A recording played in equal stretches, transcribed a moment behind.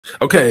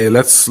Okay,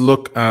 let's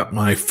look at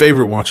my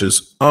favorite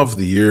watches of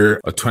the year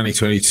of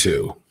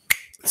 2022.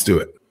 Let's do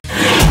it.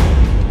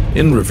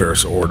 In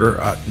reverse order,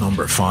 at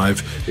number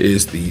 5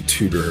 is the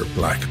Tudor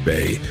Black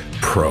Bay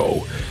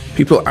Pro.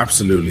 People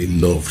absolutely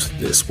loved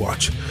this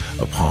watch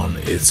upon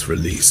its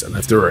release, and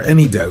if there are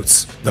any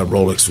doubts that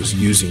Rolex was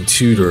using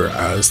Tudor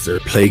as their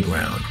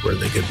playground where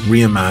they could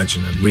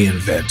reimagine and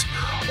reinvent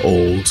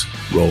old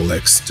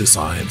Rolex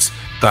designs,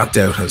 that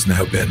doubt has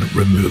now been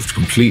removed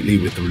completely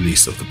with the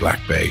release of the Black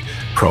Bay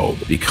Pro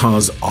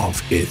because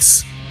of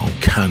its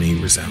uncanny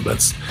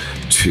resemblance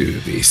to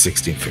the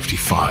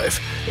 1655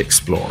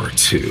 Explorer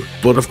 2.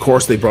 But of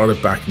course they brought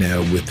it back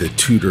now with the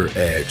Tudor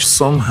Edge.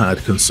 Some had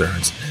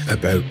concerns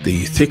about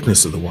the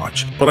thickness of the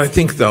watch, but I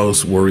think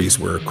those worries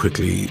were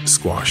quickly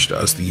squashed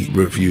as the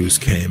reviews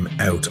came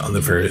out on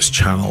the various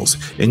channels,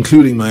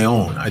 including my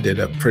own. I did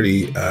a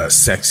pretty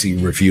sexy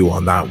review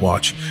on that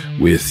watch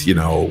with, you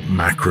know,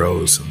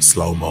 macros and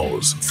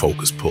slow-mos and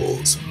focus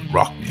pulls and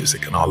rock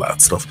music and all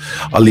that stuff.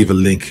 I'll leave a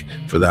link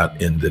for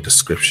that in the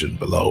description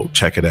below.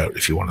 Check it out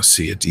if you want to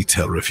see a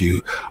detailed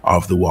review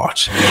of the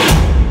watch.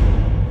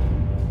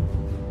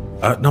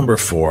 At number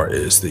 4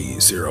 is the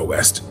Zero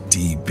West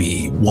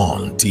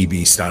DB1,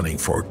 DB standing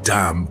for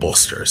Dam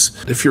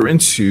Busters. If you're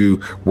into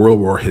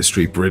World War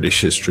history, British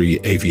history,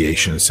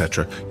 aviation,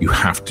 etc., you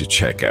have to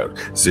check out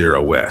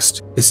Zero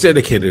West. It's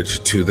dedicated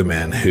to the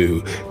men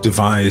who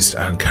devised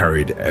and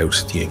carried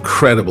out the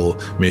incredible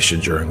mission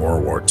during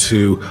World War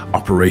II,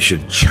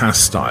 Operation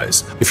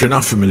Chastise. If you're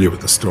not familiar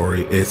with the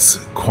story, it's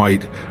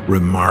quite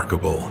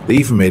remarkable. They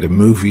even made a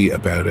movie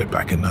about it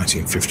back in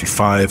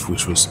 1955,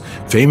 which was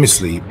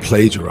famously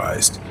plagiarized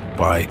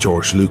by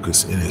George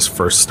Lucas in his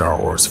first Star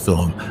Wars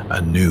film,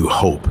 A New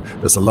Hope.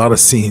 There's a lot of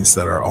scenes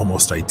that are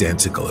almost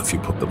identical if you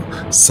put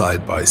them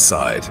side by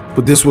side.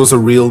 But this was a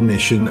real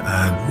mission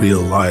and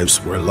real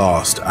lives were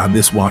lost, and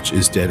this watch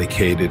is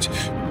dedicated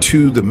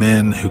to the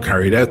men who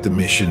carried out the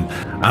mission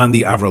and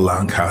the Avro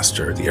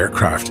Lancaster, the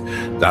aircraft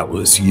that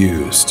was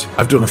used.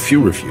 I've done a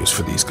few reviews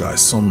for these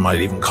guys. Some might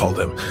even call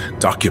them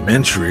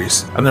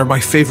documentaries, and they're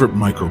my favorite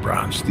micro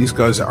brand. These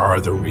guys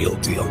are the real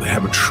deal. They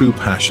have a true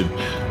passion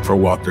for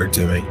what they're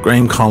doing.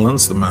 Graham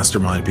Collins, the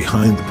mastermind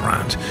behind the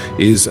brand,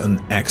 is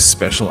an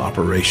ex-special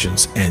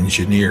operations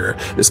engineer.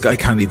 This guy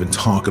can't even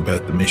talk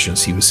about the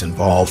missions he was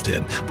involved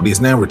in, but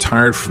he's now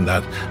retired from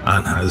that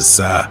and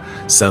has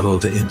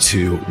settled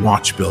into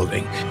watch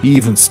building. He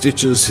even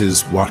stitches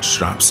his watch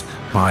straps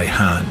by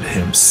hand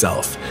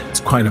himself.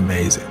 It's quite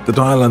amazing. The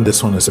dial on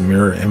this one is a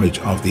mirror image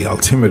of the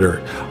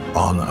altimeter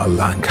on a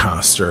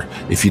Lancaster.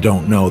 If you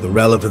don't know the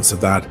relevance of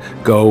that,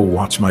 go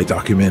watch my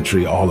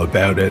documentary all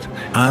about it.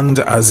 And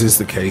as is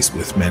the case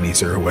with many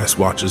Zero West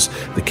watches,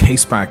 the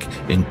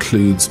caseback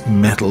includes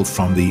metal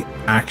from the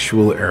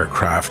actual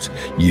aircraft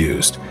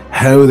used.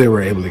 How they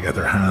were able to get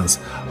their hands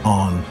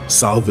on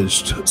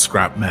salvaged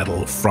scrap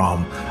metal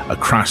from a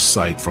crash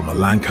site from a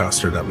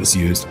Lancaster that was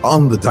used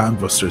on the Dam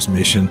Busters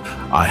mission,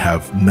 I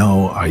have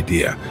no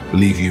idea.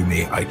 Believe you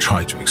me, I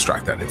tried to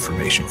extract that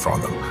information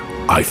from them.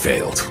 I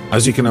failed.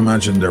 As you can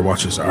imagine, their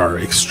watches are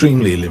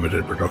extremely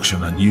limited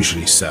production and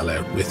usually sell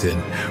out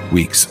within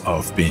weeks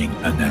of being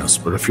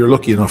announced. But if you're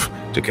lucky enough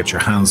to get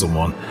your hands on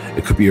one,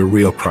 it could be a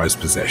real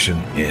prized possession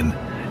in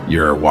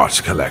your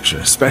watch collection,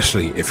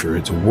 especially if you're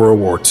into World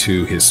War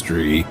II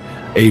history,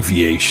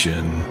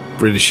 aviation,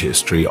 British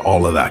history,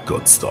 all of that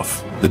good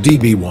stuff. The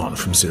DB1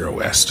 from Zero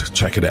West,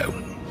 check it out.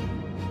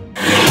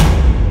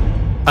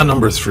 And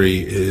number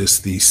 3 is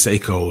the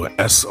Seiko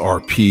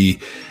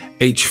SRP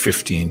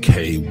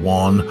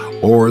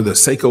H15K1, or the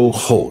Seiko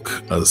Hulk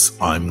as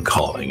I'm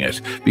calling it,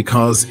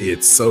 because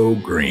it's so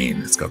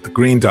green. It's got the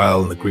green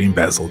dial and the green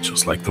bezel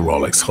just like the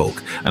Rolex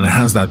Hulk, and it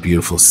has that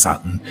beautiful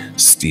satin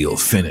steel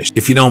finish.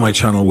 If you know my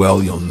channel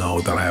well, you'll know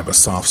that I have a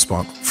soft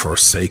spot for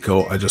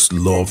Seiko. I just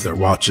love their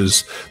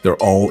watches. They're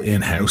all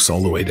in-house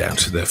all the way down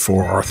to the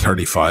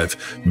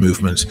 4R35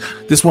 movement.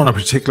 This one in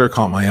particular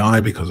caught my eye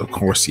because, of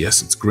course,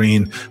 yes, it's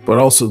green, but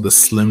also the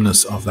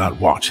slimness of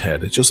that watch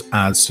head. It just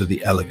adds to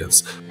the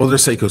elegance. Other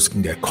Seikos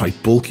can get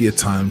quite bulky at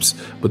times,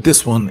 but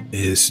this one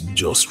is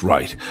just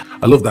right.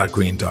 I love that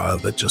green dial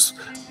that just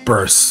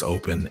bursts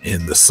open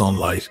in the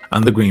sunlight,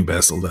 and the green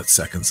bezel that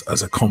seconds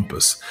as a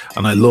compass.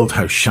 And I love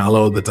how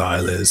shallow the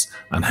dial is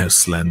and how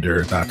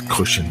slender that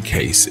cushion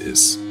case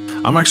is.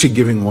 I'm actually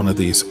giving one of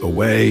these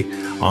away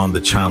on the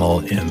channel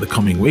in the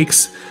coming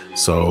weeks,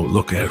 so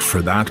look out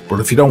for that. But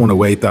if you don't want to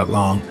wait that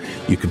long,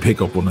 you can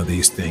pick up one of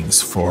these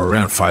things for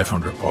around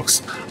 500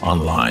 bucks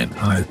online,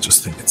 and I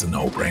just think it's a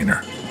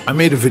no-brainer. I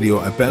made a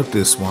video about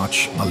this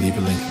watch. I'll leave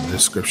a link in the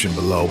description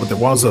below, but there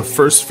was a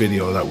first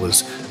video that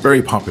was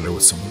very popular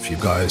with some of you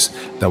guys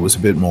that was a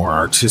bit more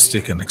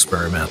artistic and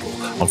experimental.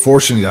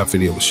 Unfortunately, that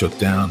video was shut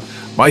down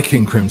by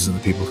King Crimson,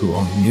 the people who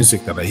own the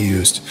music that I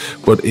used.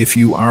 But if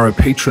you are a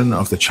patron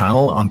of the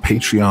channel on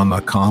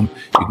patreon.com,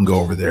 you can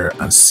go over there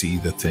and see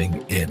the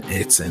thing in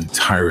its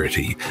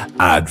entirety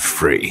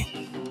ad-free.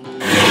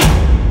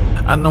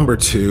 At number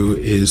 2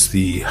 is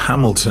the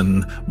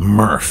Hamilton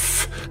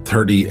Murph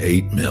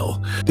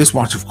 38mm. This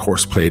watch, of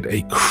course, played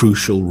a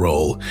crucial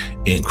role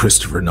in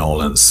Christopher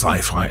Nolan's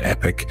sci-fi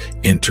epic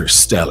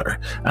Interstellar.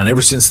 And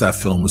ever since that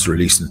film was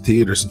released in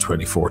theaters in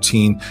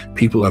 2014,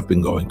 people have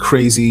been going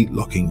crazy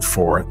looking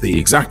for the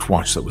exact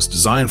watch that was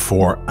designed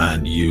for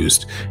and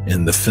used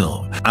in the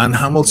film. And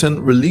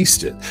Hamilton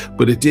released it,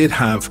 but it did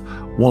have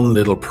one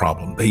little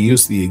problem. They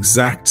used the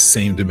exact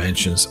same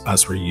dimensions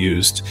as were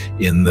used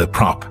in the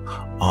prop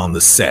on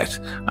the set,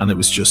 and it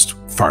was just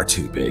far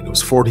too big. It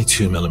was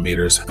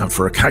 42mm, and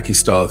for a khaki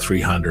style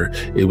three-hander,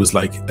 it was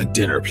like a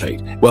dinner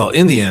plate. Well,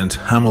 in the end,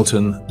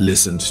 Hamilton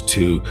listened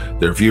to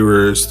their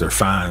viewers, their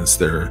fans,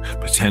 their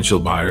potential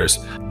buyers,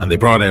 and they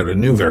brought out a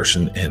new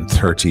version in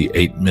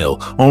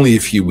 38mm only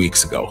a few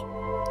weeks ago.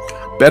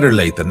 Better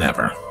late than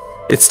never.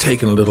 It's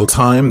taken a little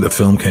time. The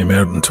film came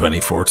out in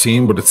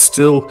 2014, but it's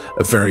still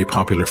a very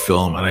popular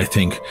film. And I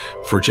think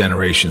for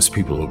generations,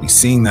 people will be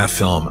seeing that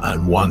film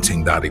and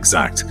wanting that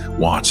exact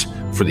watch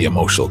for the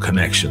emotional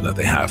connection that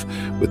they have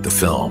with the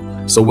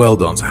film. So well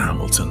done to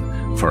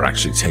Hamilton for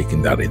actually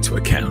taking that into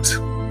account.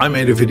 I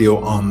made a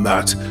video on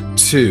that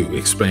too,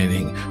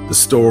 explaining the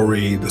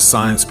story, the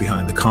science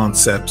behind the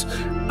concept,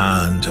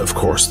 and of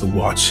course the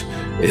watch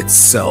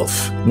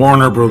itself.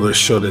 Warner Brothers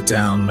shut it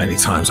down many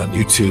times on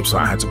YouTube, so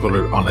I had to put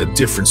it on a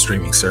different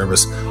streaming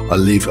service. I'll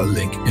leave a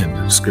link in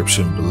the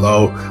description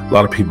below. A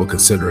lot of people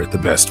consider it the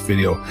best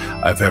video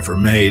I've ever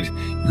made.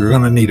 You're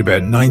going to need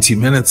about 90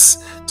 minutes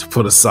to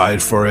put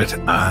aside for it,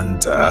 and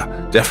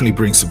definitely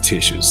bring some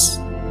tissues.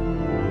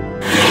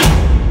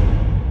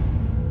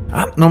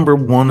 At number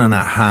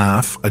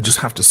 1.5, I just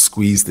have to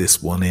squeeze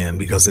this one in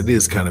because it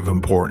is kind of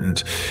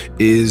important,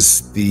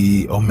 is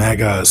the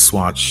Omega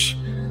Swatch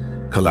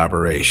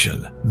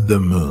collaboration, the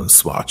Moon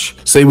Swatch.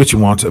 Say what you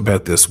want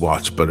about this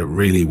watch, but it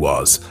really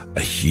was a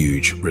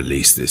huge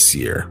release this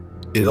year.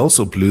 It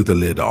also blew the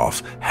lid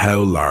off how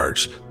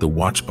large the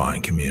watch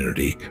buying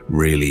community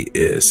really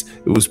is.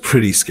 It was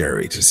pretty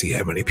scary to see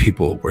how many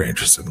people were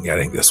interested in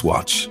getting this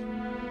watch.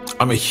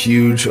 I'm a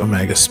huge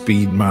Omega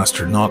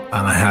Speedmaster nut,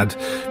 and I had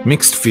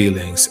mixed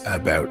feelings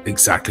about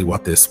exactly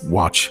what this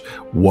watch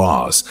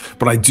was.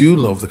 But I do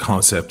love the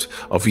concept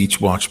of each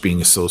watch being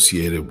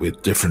associated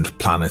with different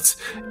planets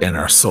in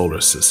our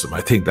solar system.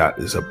 I think that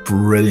is a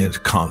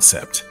brilliant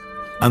concept.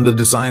 And the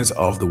designs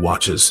of the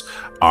watches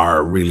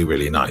are really,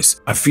 really nice.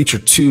 I've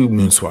featured 2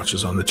 moon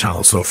swatches on the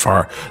channel so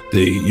far,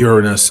 the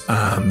Uranus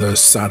and the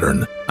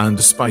Saturn. And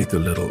despite the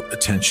little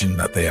attention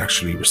that they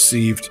actually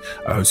received,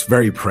 I was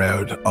very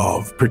proud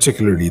of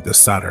particularly the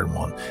Saturn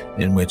one,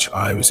 in which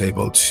I was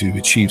able to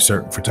achieve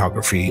certain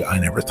photography I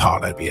never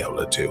thought I'd be able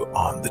to do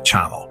on the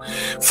channel.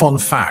 Fun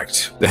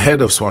fact, the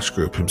head of Swatch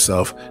Group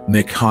himself,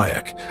 Nick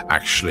Hayek,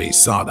 actually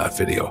saw that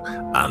video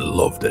and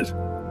loved it.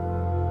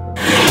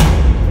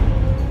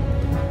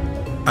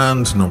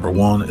 And number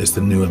 1 is the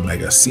new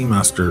Omega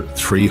Seamaster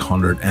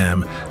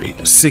 300M, the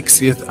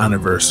 60th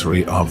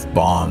anniversary of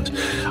Bond.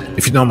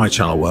 If you know my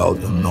channel well,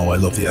 you'll know I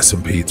love the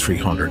S&P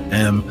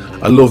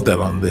 300M. I love that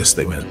on this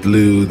they went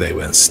blue, they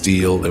went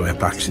steel, they went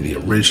back to the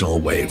original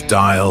wave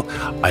dial.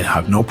 I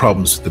have no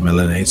problems with the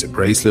melanated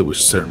bracelet,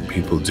 which certain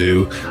people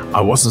do.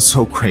 I wasn't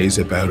so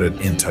crazy about it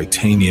in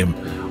titanium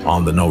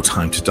on the No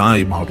Time to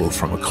Die model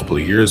from a couple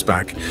of years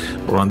back,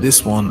 but on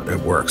this one it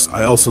works.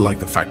 I also like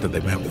the fact that they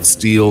went with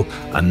steel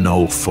and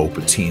no faux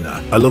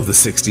patina. I love the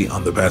 60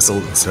 on the bezel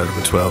instead of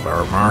a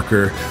 12-hour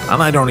marker,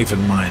 and I don't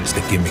even mind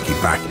the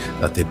gimmicky back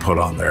that they put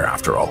on there.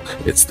 After all,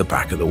 it's the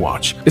back of the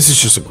watch. This is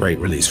just a great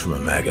release from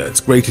Omega.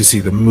 It's great to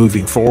see them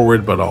moving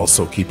forward, but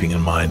also keeping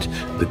in mind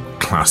the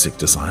classic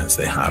designs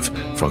they have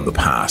from the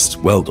past.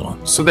 Well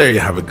done. So there you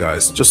have it,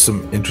 guys. Just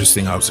some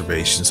interesting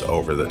observations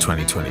over the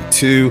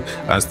 2022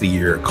 as the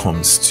year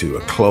comes to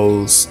a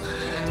close.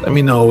 Let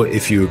me know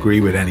if you agree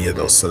with any of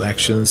those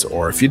selections,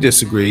 or if you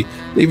disagree,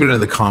 leave it in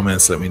the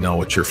comments. Let me know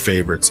what your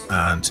favorites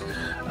and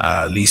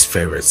least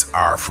favorites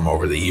are from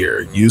over the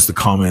year. Use the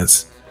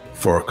comments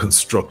for a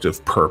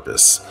constructive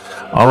purpose.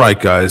 All right,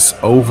 guys,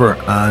 over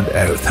and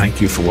out.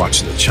 Thank you for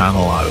watching the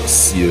channel. I will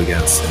see you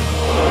again soon.